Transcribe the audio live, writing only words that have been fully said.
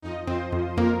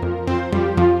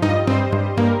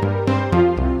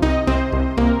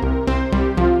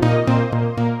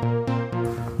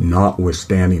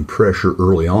Notwithstanding pressure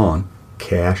early on,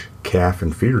 cash, calf,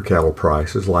 and feeder cattle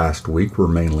prices last week were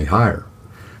mainly higher.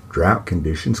 Drought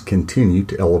conditions continue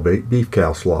to elevate beef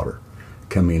cow slaughter.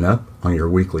 Coming up on your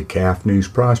weekly Calf News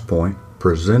Price Point,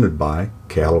 presented by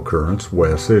Cattle Current's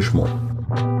Wes Ishmael.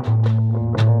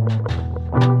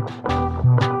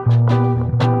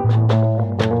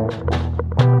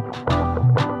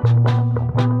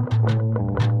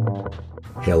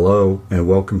 Hello and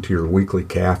welcome to your weekly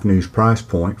Calf News Price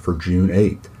Point for June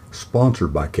 8th,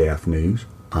 sponsored by Calf News.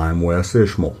 I'm Wes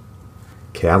Ishmael.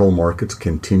 Cattle markets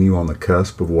continue on the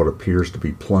cusp of what appears to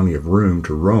be plenty of room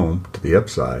to roam to the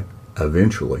upside,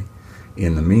 eventually.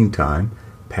 In the meantime,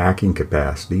 packing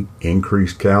capacity,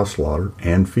 increased cow slaughter,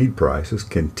 and feed prices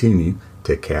continue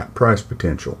to cap price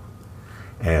potential.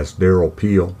 As Darrell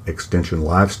Peel, Extension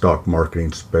Livestock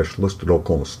Marketing Specialist at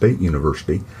Oklahoma State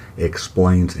University,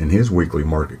 explains in his weekly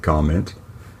market comments,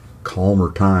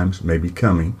 calmer times may be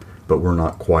coming, but we're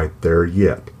not quite there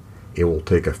yet. It will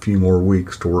take a few more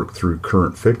weeks to work through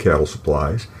current fed cattle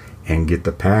supplies and get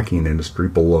the packing industry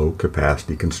below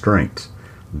capacity constraints.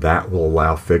 That will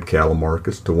allow fed cattle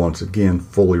markets to once again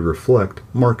fully reflect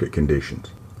market conditions.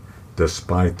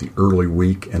 Despite the early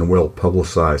week and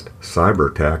well-publicized cyber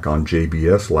attack on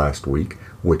JBS last week,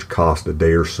 which cost a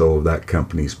day or so of that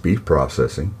company's beef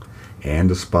processing, and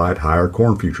despite higher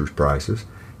corn futures prices,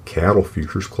 cattle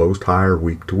futures closed higher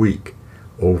week to week.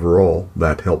 Overall,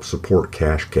 that helped support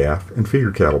cash calf and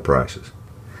feeder cattle prices.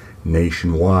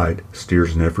 Nationwide,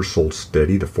 steers and heifers sold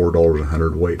steady to $4 a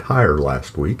hundredweight higher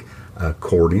last week,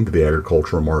 according to the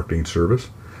Agricultural Marketing Service,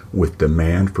 with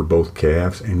demand for both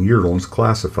calves and yearlings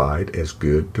classified as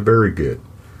good to very good.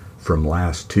 From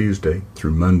last Tuesday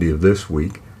through Monday of this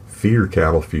week, feeder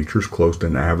cattle futures closed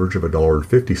an average of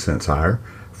 $1.50 higher,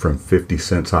 from 50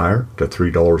 cents higher to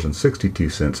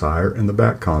 $3.62 higher in the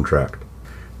back contract.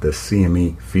 The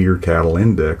CME Feeder Cattle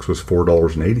Index was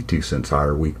 $4.82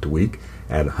 higher week to week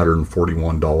at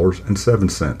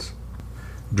 $141.07.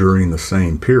 During the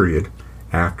same period,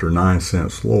 after 9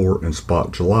 cents lower in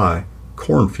spot July,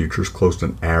 corn futures closed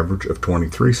an average of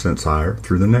 23 cents higher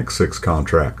through the next 6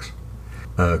 contracts.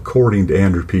 According to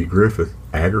Andrew P. Griffith,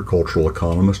 agricultural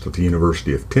economist at the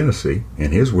University of Tennessee,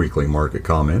 in his weekly market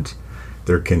comments,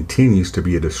 there continues to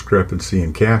be a discrepancy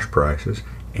in cash prices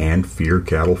and feeder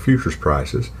cattle futures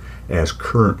prices, as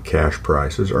current cash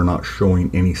prices are not showing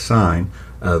any sign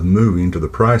of moving to the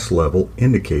price level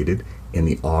indicated in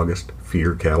the August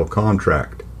feeder cattle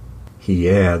contract. He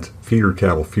adds, feeder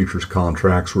cattle futures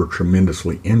contracts were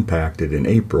tremendously impacted in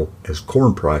April as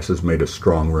corn prices made a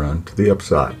strong run to the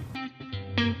upside.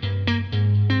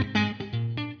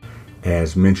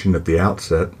 As mentioned at the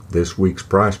outset, this week's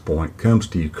price point comes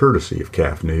to you courtesy of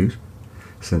Calf News.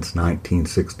 Since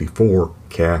 1964,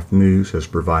 Calf News has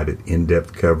provided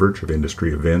in-depth coverage of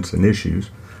industry events and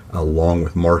issues, along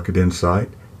with market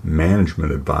insight,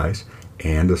 management advice,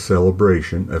 and a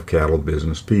celebration of cattle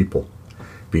business people.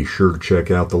 Be sure to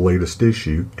check out the latest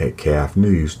issue at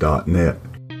calfnews.net.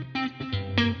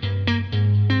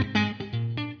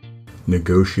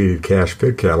 Negotiated cash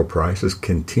fed cattle prices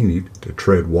continued to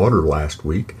tread water last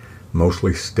week,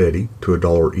 mostly steady to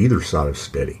 $1 either side of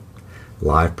steady.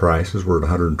 Live prices were at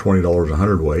 $120 a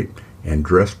hundredweight, and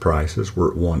dress prices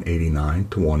were at $189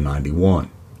 to $191.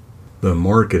 The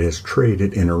market has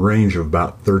traded in a range of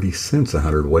about 30 cents a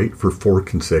hundredweight for 4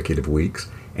 consecutive weeks,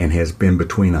 and has been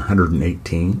between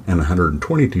 $118 and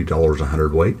 $122 a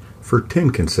hundredweight for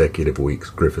 10 consecutive weeks,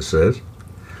 Griffith says.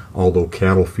 Although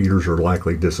cattle feeders are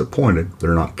likely disappointed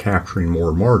they're not capturing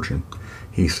more margin,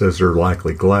 he says they're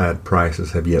likely glad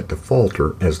prices have yet to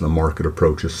falter as the market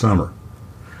approaches summer.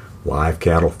 Live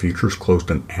cattle futures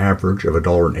closed an average of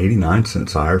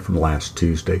 $1.89 higher from last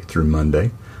Tuesday through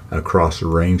Monday, across a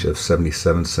range of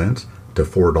 77 cents to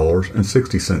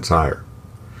 $4.60 higher.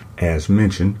 As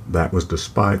mentioned, that was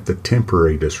despite the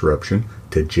temporary disruption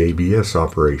to JBS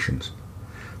operations.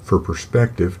 For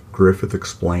perspective, Griffith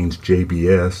explains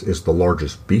JBS is the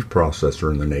largest beef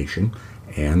processor in the nation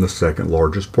and the second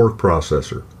largest pork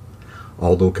processor.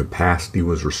 Although capacity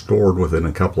was restored within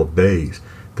a couple of days,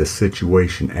 the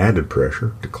situation added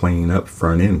pressure to cleaning up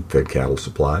front-end fed cattle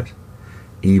supplies.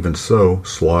 Even so,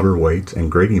 slaughter weights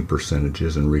and grading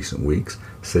percentages in recent weeks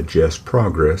suggest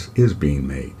progress is being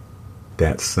made.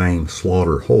 That same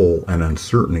slaughter hole and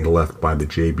uncertainty left by the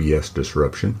JBS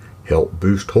disruption helped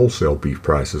boost wholesale beef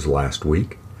prices last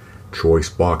week. Choice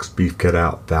box beef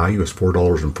cutout value is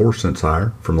 $4.04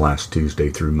 higher from last Tuesday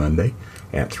through Monday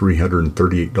at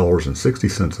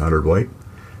 $338.60 a hundredweight.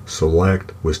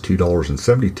 Select was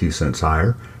 $2.72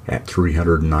 higher at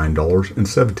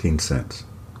 $309.17.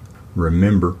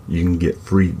 Remember, you can get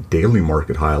free daily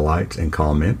market highlights and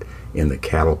comment in the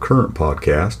Cattle Current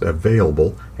podcast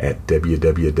available at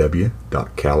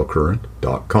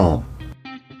www.cattlecurrent.com.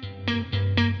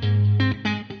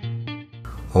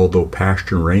 Although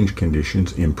pasture and range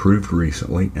conditions improved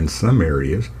recently in some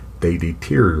areas, they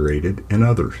deteriorated in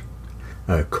others.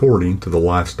 According to the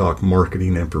Livestock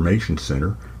Marketing Information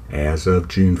Center, as of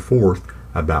June 4th,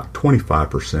 about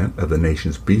 25% of the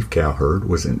nation's beef cow herd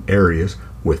was in areas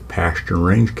with pasture and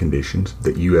range conditions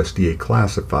that USDA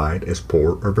classified as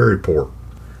poor or very poor.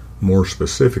 More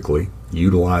specifically,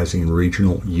 utilizing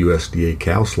regional USDA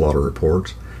cow slaughter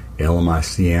reports,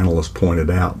 LMIC analysts pointed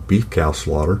out beef cow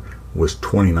slaughter was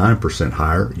 29%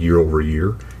 higher year over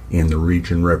year in the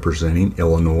region representing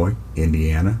Illinois,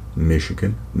 Indiana,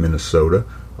 Michigan, Minnesota,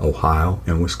 Ohio,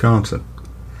 and Wisconsin.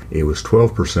 It was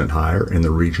 12% higher in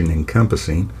the region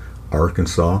encompassing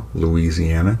Arkansas,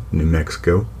 Louisiana, New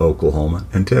Mexico, Oklahoma,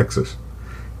 and Texas.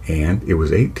 And it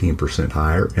was 18%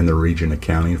 higher in the region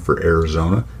accounting for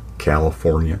Arizona,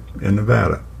 California, and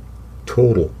Nevada.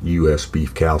 Total U.S.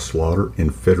 beef cow slaughter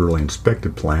in federally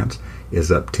inspected plants is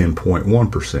up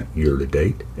 10.1% year to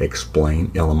date, explain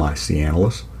LMIC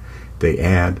analysts. They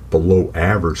add below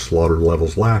average slaughter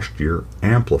levels last year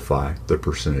amplify the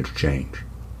percentage change.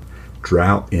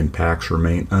 Drought impacts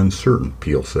remain uncertain,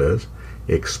 Peel says,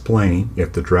 explaining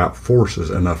if the drought forces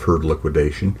enough herd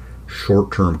liquidation,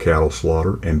 short-term cattle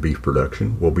slaughter and beef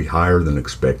production will be higher than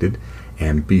expected,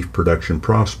 and beef production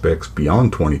prospects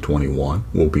beyond 2021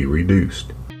 will be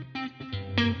reduced.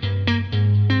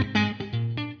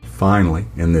 Finally,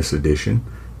 in this edition,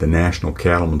 the National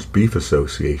Cattlemen's Beef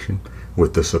Association,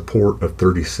 with the support of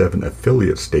 37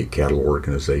 affiliate state cattle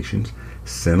organizations,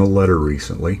 sent a letter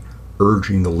recently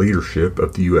urging the leadership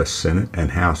of the U.S. Senate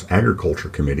and House Agriculture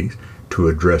Committees to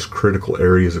address critical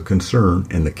areas of concern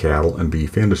in the cattle and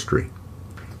beef industry.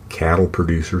 Cattle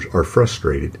producers are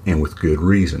frustrated, and with good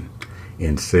reason.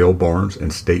 In sale barns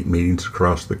and state meetings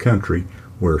across the country,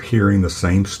 we're hearing the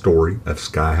same story of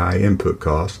sky-high input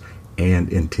costs and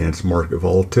intense market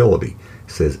volatility,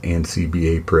 says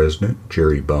NCBA President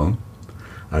Jerry Bone.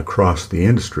 Across the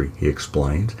industry, he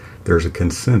explains, there's a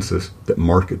consensus that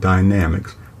market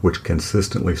dynamics which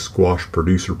consistently squash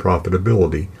producer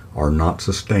profitability are not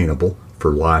sustainable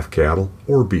for live cattle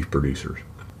or beef producers.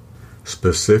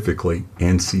 Specifically,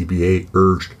 NCBA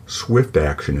urged swift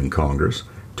action in Congress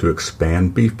to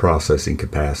expand beef processing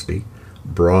capacity,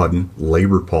 broaden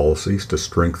labor policies to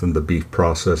strengthen the beef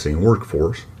processing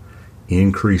workforce,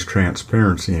 increase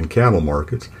transparency in cattle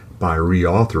markets by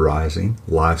reauthorizing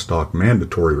livestock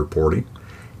mandatory reporting,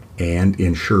 and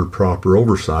ensure proper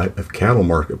oversight of cattle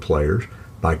market players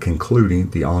by concluding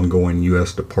the ongoing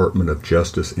U.S. Department of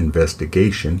Justice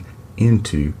investigation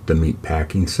into the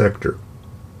meatpacking sector.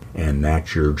 And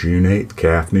that's your June 8th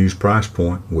Calf News Price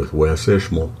Point with Wes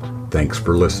Ishmael. Thanks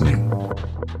for listening.